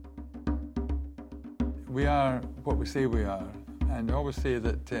We are what we say we are, and I always say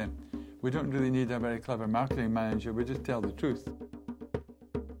that we don't really need a very clever marketing manager, we just tell the truth.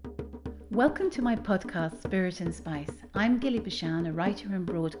 Welcome to my podcast, Spirit and Spice. I'm Gilly Bashan, a writer and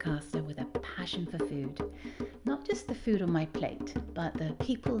broadcaster with a passion for food. Not just the food on my plate, but the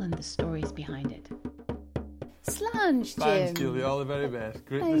people and the stories behind it. Slange, Jim. Thanks, Gilly. All the very best.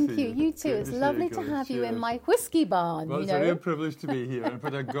 Great Thank to see you. You too. It's lovely to have you in my whiskey barn. Well, it's a real privilege to be here. And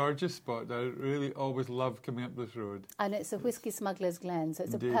what a gorgeous spot. I really always love coming up this road. And it's a Whiskey Smuggler's Glen, so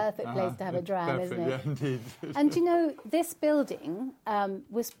it's Indeed. a perfect place to have a dram, Perfect, isn't it? yeah, indeed. And you know, this building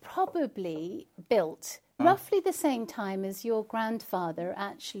was probably built roughly the same time as your grandfather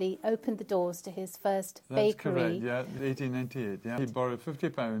actually opened the doors to his first bakery. That's correct, yeah, 1898. Yeah. He borrowed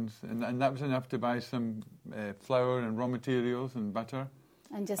 £50, and that was enough to buy some flour and raw materials and butter.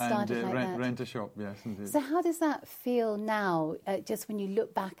 And just started like that. Rent a shop, yes, indeed. So how does that feel now, just when you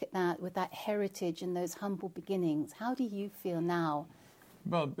look back at that, with that heritage and those humble beginnings? How do you feel now?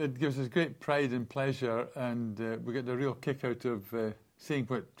 Well, it gives us great pride and pleasure, and we get a real kick out of seeing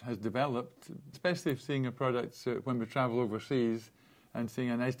what has developed, especially seeing our products when we travel overseas and seeing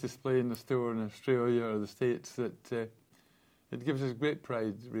a nice display in the store in Australia or the States. That it gives us great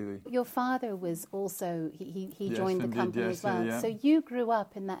pride, really. Your father was also, he Yes, joined the indeed, company yes, as well. yeah. So you grew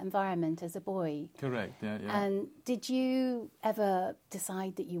up in that environment as a boy. Correct, yeah. And did you ever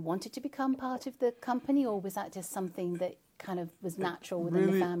decide that you wanted to become part of the company, or was that just something that kind of was natural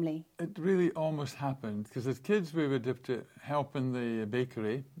within the family? It really almost happened, because as kids we would have to help in the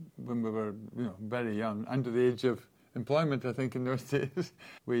bakery when we were very young, under the age of employment, I think, in those days.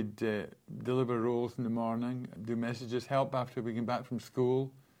 We'd deliver rolls in the morning, do messages, help after we came back from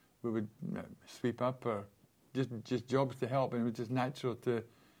school. We would sweep up, or just jobs to help, and it was just natural to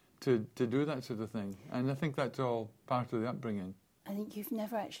do that sort of thing. And I think that's all part of the upbringing. And you've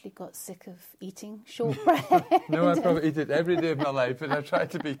never actually got sick of eating shortbread? No, I probably eat it every day of my life, and I try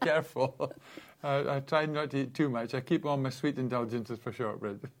to be careful. I try not to eat too much. I keep all my sweet indulgences for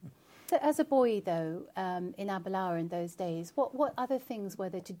shortbread. So as a boy, though, in Aberdeen in those days, what other things were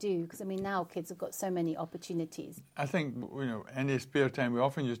there to do? Because, I mean, now kids have got so many opportunities. I think, any spare time, we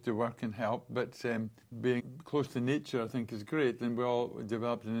often used to work and help, but being close to nature, I think, is great. And we all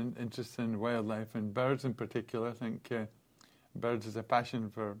developed an interest in wildlife and birds in particular. I think birds is a passion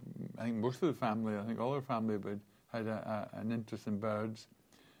for, I think, most of the family. I think all our family had an interest in birds.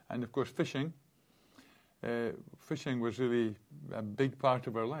 And, of course, fishing. Fishing was really a big part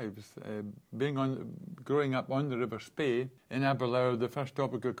of our lives. Growing up on the River Spey in Aberlour, the first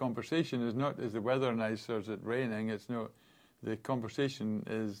topic of conversation is not, is the weather nice or is it raining? It's not. The conversation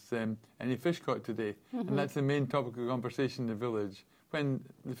is, any fish caught today? Mm-hmm. And that's the main topic of conversation in the village when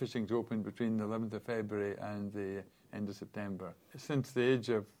the fishing's open between the 11th of February and the end of September. Since the age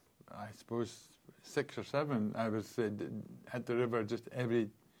of, I suppose, 6 or 7, I was at the river just every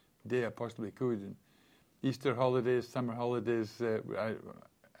day I possibly could. And Easter holidays, summer holidays, I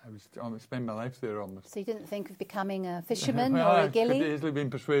would spend my life there almost. So you didn't think of becoming a fisherman well, or a gilly? I could easily been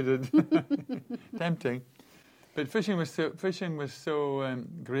persuaded. Tempting. But fishing was so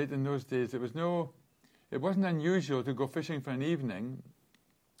great in those days. It wasn't unusual to go fishing for an evening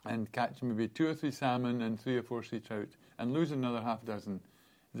and catch maybe 2 or 3 salmon and 3 or 4 sea trout and lose another half dozen.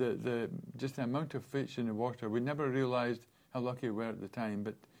 Just the amount of fish in the water, we never realised how lucky we were at the time.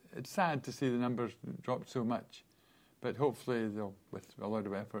 But it's sad to see the numbers drop so much. But hopefully, with a lot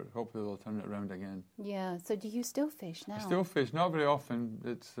of effort, hopefully they'll turn it around again. Yeah, so do you still fish now? I still fish, not very often.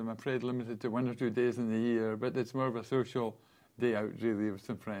 It's, I'm afraid, limited to 1 or 2 days in the year, but it's more of a social day out, really, with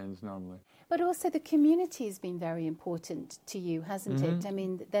some friends normally. But also the community has been very important to you, hasn't Mm-hmm. it? I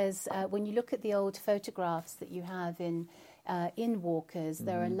mean, there's when you look at the old photographs that you have in Walkers,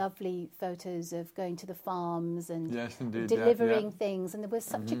 there are lovely photos of going to the farms and yes, indeed, delivering things, and there was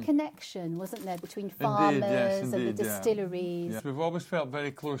such a connection, wasn't there, between farmers and the distilleries. Yes. We've always felt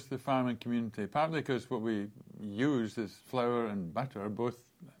very close to the farming community, partly because what we use is flour and butter, both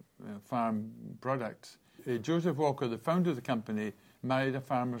farm products. Joseph Walker, the founder of the company, married a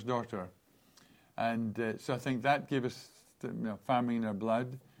farmer's daughter, and so I think that gave us farming in our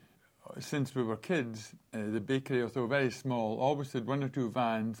blood. Since we were kids, the bakery, although very small, always had 1 or 2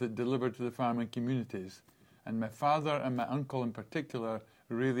 vans that delivered to the farming communities. And my father and my uncle in particular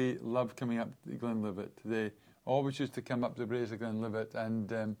really loved coming up to Glenlivet. They always used to come up to Braes of Glenlivet,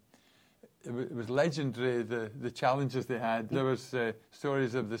 and it was legendary, the challenges they had. There was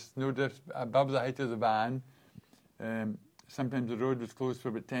stories of the snowdrift above the height of the van. Sometimes the road was closed for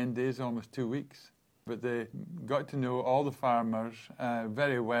about 10 days, almost 2 weeks. But they got to know all the farmers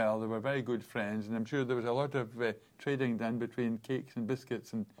very well. They were very good friends, and I'm sure there was a lot of trading done between cakes and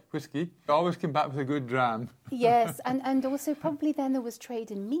biscuits and whiskey. They always came back with a good dram. Yes, and also probably then there was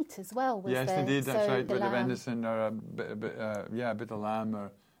trade in meat as well, was yes, there? indeed, that's So right. the A bit of lamb. venison or a bit of lamb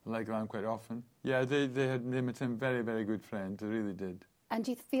or a leg lamb quite often. Yeah, they made some very, very good friends. They really did. And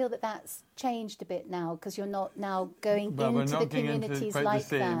do you feel that that's changed a bit now because you're not now going Well, we're into not the getting into communities quite like the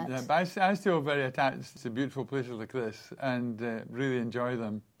same. that? But I still very attached to beautiful places like this and really enjoy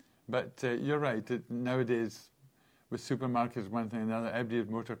them. But you're right. Nowadays, with supermarkets, one thing and another, everybody has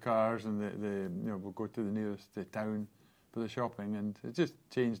motor cars, and they will go to the nearest town for the shopping, and it's just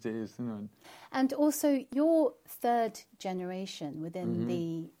changed days, And also, you're third generation within Mm-hmm.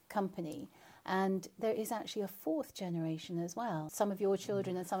 the company. And there is actually a fourth generation as well. Some of your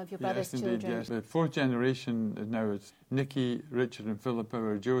children and some of your brothers' Yes, indeed, children. yes. The fourth generation now is Nicky, Richard and Philippa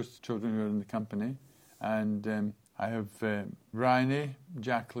are Joe's children who are in the company. And I have Bryony,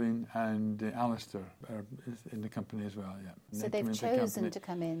 Jacqueline and Alistair are in the company as well, yeah. So They they've come into the chosen company. to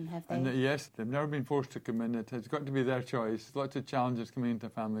come in, have they? And yes, they've never been forced to come in. It has got to be their choice. Lots of challenges coming into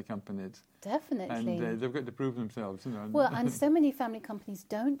family companies. Definitely. And they've got to prove themselves, Well, and so many family companies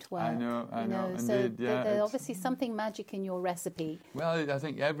don't work. I know, So indeed, yeah, there's it's- obviously something magic in your recipe. Well, I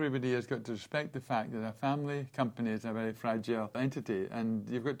think everybody has got to respect the fact that a family company is a very fragile entity, and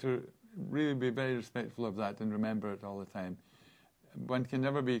you've got to really be very respectful of that and remember it all the time. One can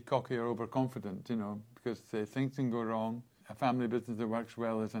never be cocky or overconfident, because things can go wrong. A family business that works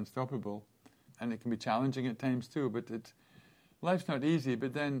well is unstoppable, and it can be challenging at times too, but life's not easy,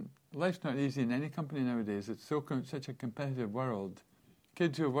 but then life's not easy in any company nowadays. It's such a competitive world.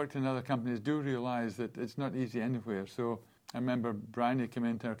 Kids who have worked in other companies do realise that it's not easy anywhere. So I remember Bryony came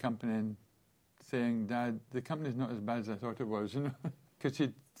into our company and saying, "Dad, the company's not as bad as I thought it was," because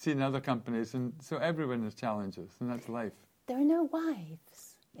she'd seen other companies, and so everyone has challenges, and that's life. There are no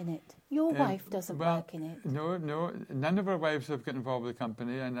wives in it. Your wife doesn't work in it. No, none of our wives have got involved with the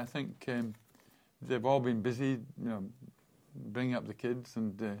company, and I think they've all been busy, bringing up the kids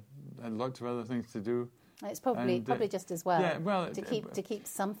and had lots of other things to do. It's probably just as well, yeah, well, to keep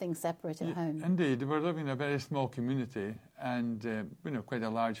something separate at home. Indeed, we're living in a very small community, and quite a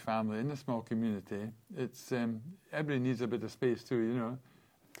large family in a small community. It's everybody needs a bit of space too,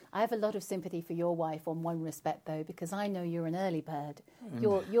 I have a lot of sympathy for your wife on one respect, though, because I know you're an early bird.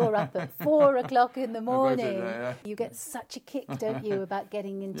 You're up at 4 o'clock in the morning. Yeah. You get such a kick, don't you, about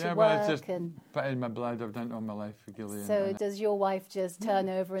getting into Yeah, work? well, it's just in my blood. I've done it all my life for Gillian. So does your wife just turn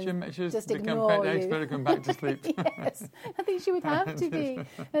over and she's just become ignore quite you? an expert to come back to sleep. Yes, I think she would have to be.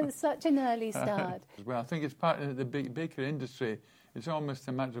 At such an early start. Well, I think it's part of the bakery industry. It's almost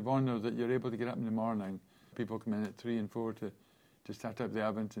a matter of honour that you're able to get up in the morning. People come in at 3 and 4 to start up the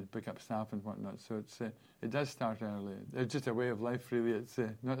oven to pick up staff and whatnot. So it does start early. It's just a way of life, really. It's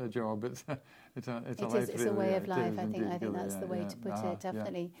not a job. It's a life. It's a way of life. I think that's the way to put it.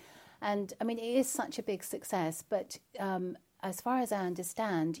 Definitely. Yeah. And I mean, it is such a big success. But as far as I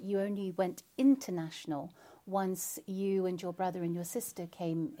understand, you only went international once you and your brother and your sister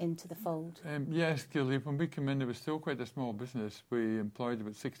came into the fold. Yes, Gilly, when we came in, it was still quite a small business. We employed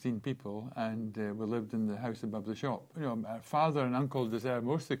about 16 people, and we lived in the house above the shop. Our father and uncle deserve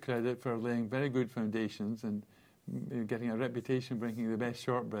most of the credit for laying very good foundations and getting a reputation for making the best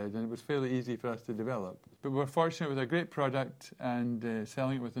shortbread, and it was fairly easy for us to develop. But we're fortunate with a great product and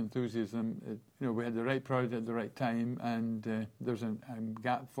selling it with enthusiasm. We had the right product at the right time, and there's a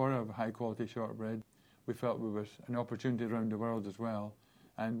gap for a high-quality shortbread. We felt there was an opportunity around the world as well,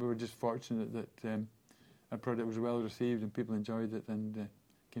 and we were just fortunate that our product was well received and people enjoyed it and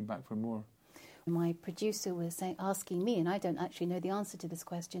came back for more. My producer was asking me, and I don't actually know the answer to this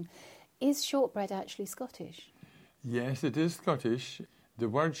question, is shortbread actually Scottish? Yes, it is Scottish. The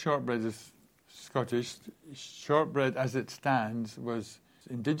word shortbread is Scottish. Shortbread as it stands was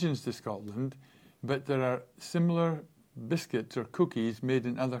indigenous to Scotland, but there are similar biscuits or cookies made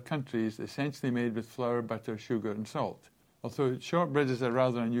in other countries, essentially made with flour, butter, sugar and salt. Although shortbread is a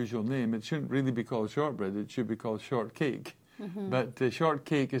rather unusual name, it shouldn't really be called shortbread, it should be called shortcake. Mm-hmm. But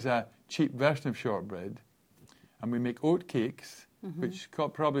shortcake is a cheap version of shortbread. And we make oat cakes, which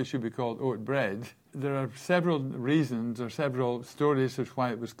probably should be called oat bread. There are several reasons or several stories as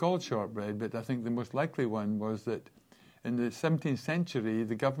why it was called shortbread, but I think the most likely one was that in the 17th century,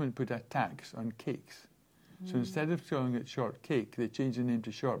 the government put a tax on cakes. So instead of calling it short cake, they changed the name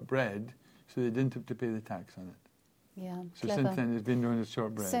to shortbread, so they didn't have to pay the tax on it. Yeah, so clever. Since then it's been known as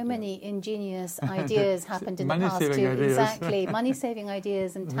shortbread. So many ingenious ideas happened in the past too. Money-saving ideas. Exactly, money-saving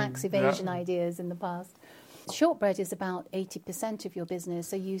ideas and tax evasion ideas in the past. Shortbread is about 80% of your business.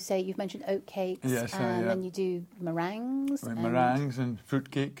 So you say you've mentioned oat cakes, Yes, and then you do meringues. Meringues and fruit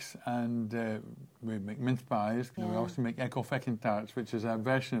cakes, and we make mince pies. We also make Ecofeckin tarts, which is a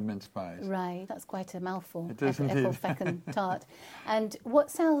version of mince pies. Right, that's quite a mouthful. It is indeed. Ecofeckin tart. And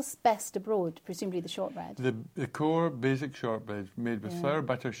what sells best abroad? Presumably the shortbread. The core basic shortbread made with flour,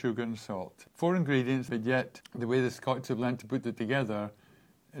 butter, sugar, and salt. 4 ingredients, but yet the way the Scots have learned to put it together,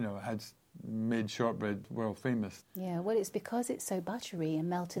 had made shortbread world famous. Yeah, well, it's because it's so buttery and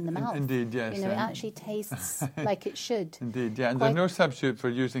melt in the mouth. Indeed, yes. It actually tastes like it should. Indeed, yeah. And there's no substitute for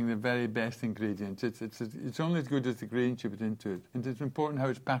using the very best ingredients. It's only as good as the ingredients you put into it. And it's important how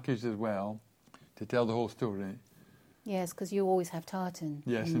it's packaged as well to tell the whole story. Yes, because you always have tartan.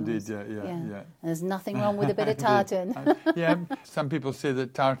 Yes, indeed, yeah. And there's nothing wrong with a bit of tartan. Some people say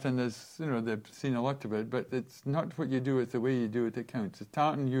that tartan is, they've seen a lot of it, but it's not what you do, it's the way you do it that counts. The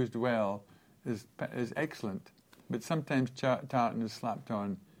tartan used well is excellent, but sometimes tartan is slapped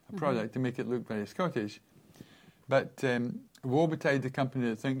on a product to make it look very Scottish. But woe betide the company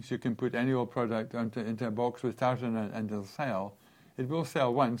that thinks you can put any old product into a box with tartan and it'll sell. It will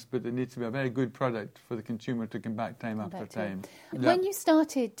sell once, but it needs to be a very good product for the consumer to come back time after time. When you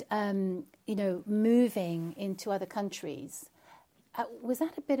started, moving into other countries, was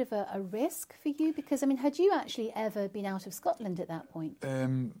that a bit of a risk for you? Because, had you actually ever been out of Scotland at that point?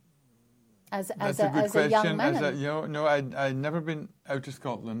 As a young man? No, I'd never been out of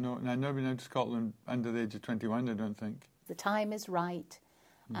Scotland. No, and I'd never been out of Scotland under the age of 21, I don't think. The time is right,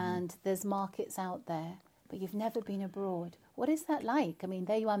 and there's markets out there, but you've never been abroad. What is that like?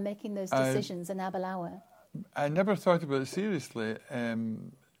 There you are making those decisions in Aberlour. I never thought about it seriously.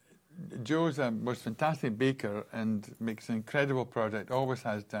 Joe's was a fantastic baker and makes an incredible product, always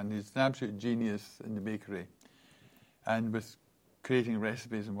has done. He's an absolute genius in the bakery and with creating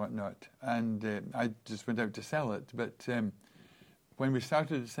recipes and whatnot. And I just went out to sell it. But when we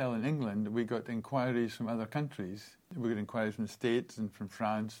started to sell in England, we got inquiries from other countries. We got inquiries from the States and from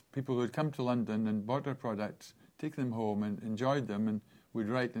France, people who had come to London and bought our products, taken them home and enjoyed them, and we'd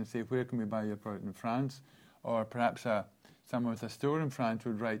write and say, where can we buy your product in France? Or perhaps someone with a store in France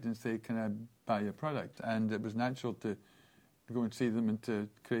would write and say, can I buy your product? And it was natural to go and see them and to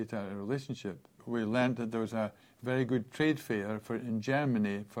create a relationship. We learned that there was a very good trade fair in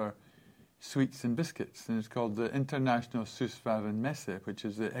Germany for sweets and biscuits, and it's called the International Süßwarenmesse, which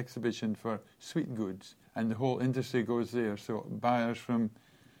is the exhibition for sweet goods, and the whole industry goes there. So buyers from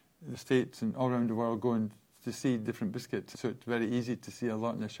the States and all around the world go to see different biscuits, so it's very easy to see a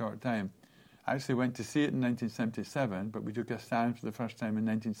lot in a short time. I actually went to see it in 1977, but we took a stand for the first time in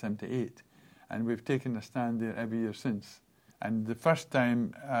 1978, and we've taken a stand there every year since. And the first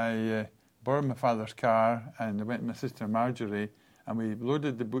time I borrowed my father's car, and I went with my sister Marjorie, and we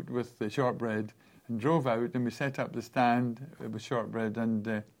loaded the boot with the shortbread and drove out, and we set up the stand with shortbread, and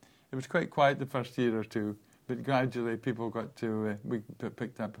it was quite quiet the first year or two, but gradually people got to, we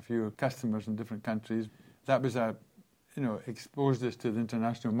picked up a few customers in different countries. That was exposed us to the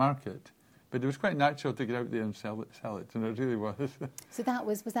international market. But it was quite natural to get out there and sell it, and it really was. So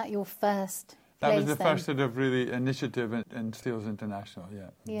was that your first That was the first sort of really initiative in Sales International, yeah.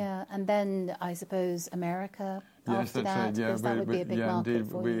 Yeah, and then I suppose America after that, right, yeah. Because that would be a big market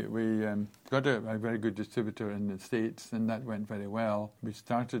indeed. for you. We got a very good distributor in the States, and that went very well. We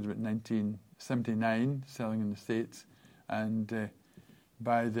started with 1979 selling in the States, and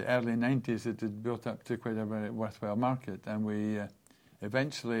by the early 90s it had built up to quite a very worthwhile market, and we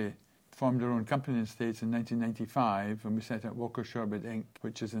eventually formed our own company in the States in 1995, and we set up Walker Shortbread Inc.,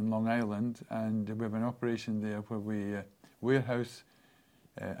 which is in Long Island, and we have an operation there where we warehouse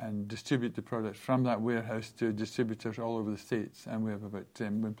and distribute the products from that warehouse to distributors all over the States, and we have we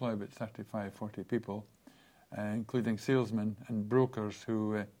employ about 35, 40 people, including salesmen and brokers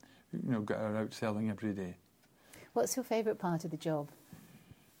who are out selling every day. What's your favourite part of the job?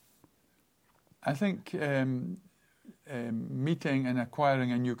 I think meeting and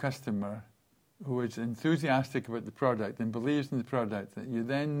acquiring a new customer who is enthusiastic about the product and believes in the product, that you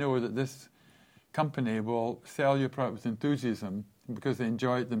then know that this company will sell your product with enthusiasm because they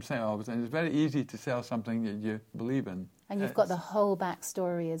enjoy it themselves, and it's very easy to sell something that you believe in. And you've got the whole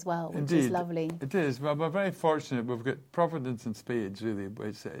backstory as well, which is lovely. It is. Well, we're very fortunate. We've got Providence in spades, really.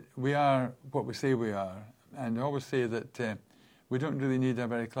 We are what we say we are, and I always say that we don't really need a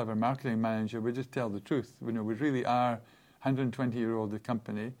very clever marketing manager. We just tell the truth. We really are a 120-year-old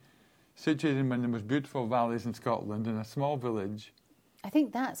company, situated in one of the most beautiful valleys in Scotland, in a small village. I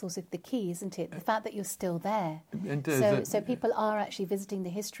think that's also the key, isn't it? The fact that you're still there. It is. So people are actually visiting the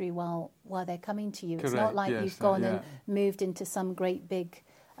history while they're coming to you. Correct, it's not like yes, you've gone and moved into some great big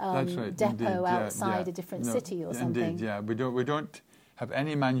That's right, depot indeed, outside a different city or something. Indeed, yeah. We don't have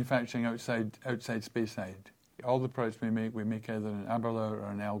any manufacturing outside Speyside. All the products we make either in Aberlour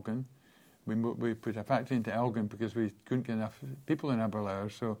or in Elgin. We put a factory into Elgin because we couldn't get enough people in Aberlour,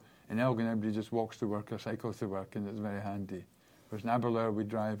 so in Elgin everybody just walks to work or cycles to work, and it's very handy. Whereas in Aberlour we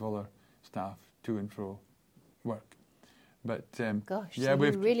drive all our staff to and fro work. But gosh, yeah, so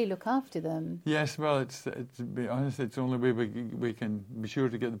you really look after them. Yes, well, it's to be honest, it's the only way we can be sure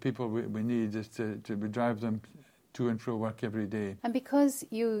to get the people we need is to drive them to and fro work every day. And because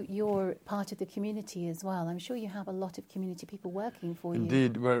you're part of the community as well, I'm sure you have a lot of community people working for you.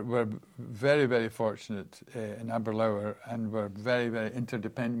 Indeed, we're very, very fortunate in Aberlour, and we're very, very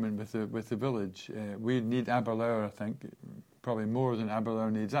interdependent with the village. We need Aberlour, I think, probably more than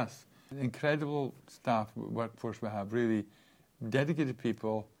Aberlour needs us. Incredible staff workforce we have, really dedicated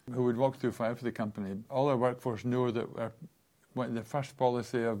people who would walk through fire for the company. All our workforce know that the first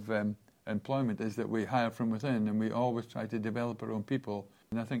policy of employment is that we hire from within, and we always try to develop our own people.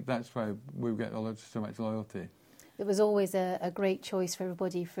 And I think that's why we get so much loyalty. It was always a great choice for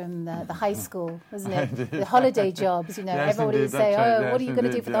everybody from the high school, wasn't it? The holiday jobs, yes, everybody would say, what are you going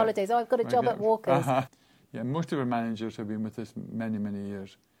to do for the holidays? Oh, I've got a job at Walker's. Yeah, most of our managers have been with us many, many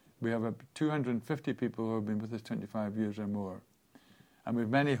years. We have 250 people who have been with us 25 years or more. And we have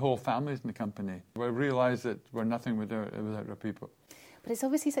many whole families in the company. We realise that we're nothing without our people. But it's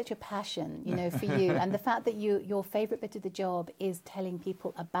obviously such a passion, for you. And the fact that your favourite bit of the job is telling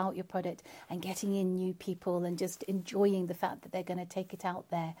people about your product and getting in new people and just enjoying the fact that they're going to take it out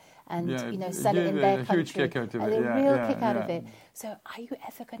there and, sell it in their country. A huge kick out of it, a real kick out of it. So are you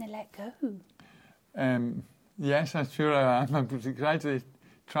ever going to let go? Yes, I'm sure I am. I'm gradually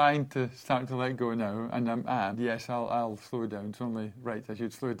trying to start to let go now, and yes, I'll slow down. It's only right I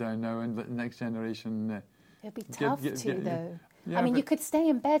should slow down now, and the next generation... It'll be tough though. Yeah, I mean, you could stay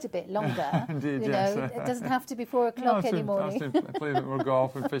in bed a bit longer. Indeed, yes. It doesn't have to be 4 o'clock anymore. I'll play a bit more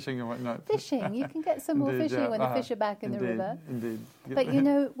golf and fishing and whatnot. Fishing, you can get some more fishing when the fish are back in the river. Indeed. But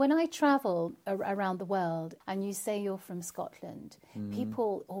when I travel around the world and you say you're from Scotland,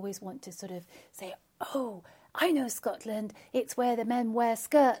 people always want to sort of say, oh, I know Scotland, it's where the men wear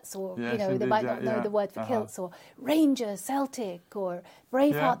skirts, or, they might not know the word for kilts, or Rangers, Celtic, or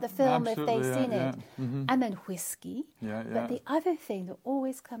Braveheart, the film, if they've seen it. Mm-hmm. And then whiskey. But the other thing that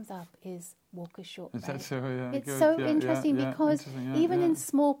always comes up is Walker's shortbread. Is that so? Yeah, it's so interesting because even in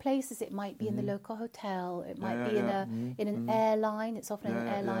small places, it might be in the local hotel, it might be in an airline, it's often in an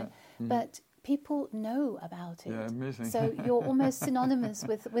airline, but people know about it. Yeah, amazing. So you're almost synonymous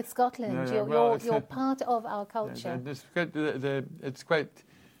with Scotland. You're part of our culture. It's quite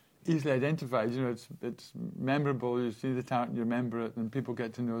easily identified. It's memorable. You see the tartan, you remember it, and people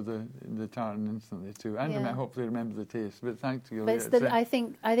get to know the tartan instantly too, and hopefully remember the taste. But thanks to you. But I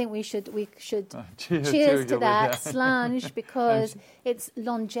think we should cheers to that Slange, because it's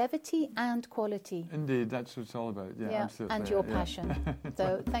longevity and quality. Indeed, that's what it's all about. Yeah, absolutely. And your passion.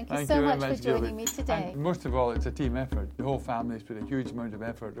 So thank you so much for joining me today. And most of all, it's a team effort. The whole family's put a huge amount of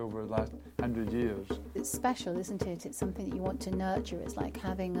effort over the last 100 years. It's special, isn't it? It's something that you want to nurture. It's like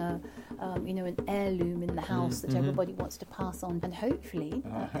having an heirloom in the house that everybody wants to pass on, and hopefully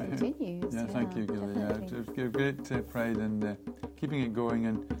that continues. Yeah, thank you, Gilly. It's a great pride in keeping it going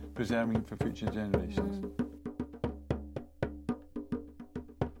and preserving it for future generations.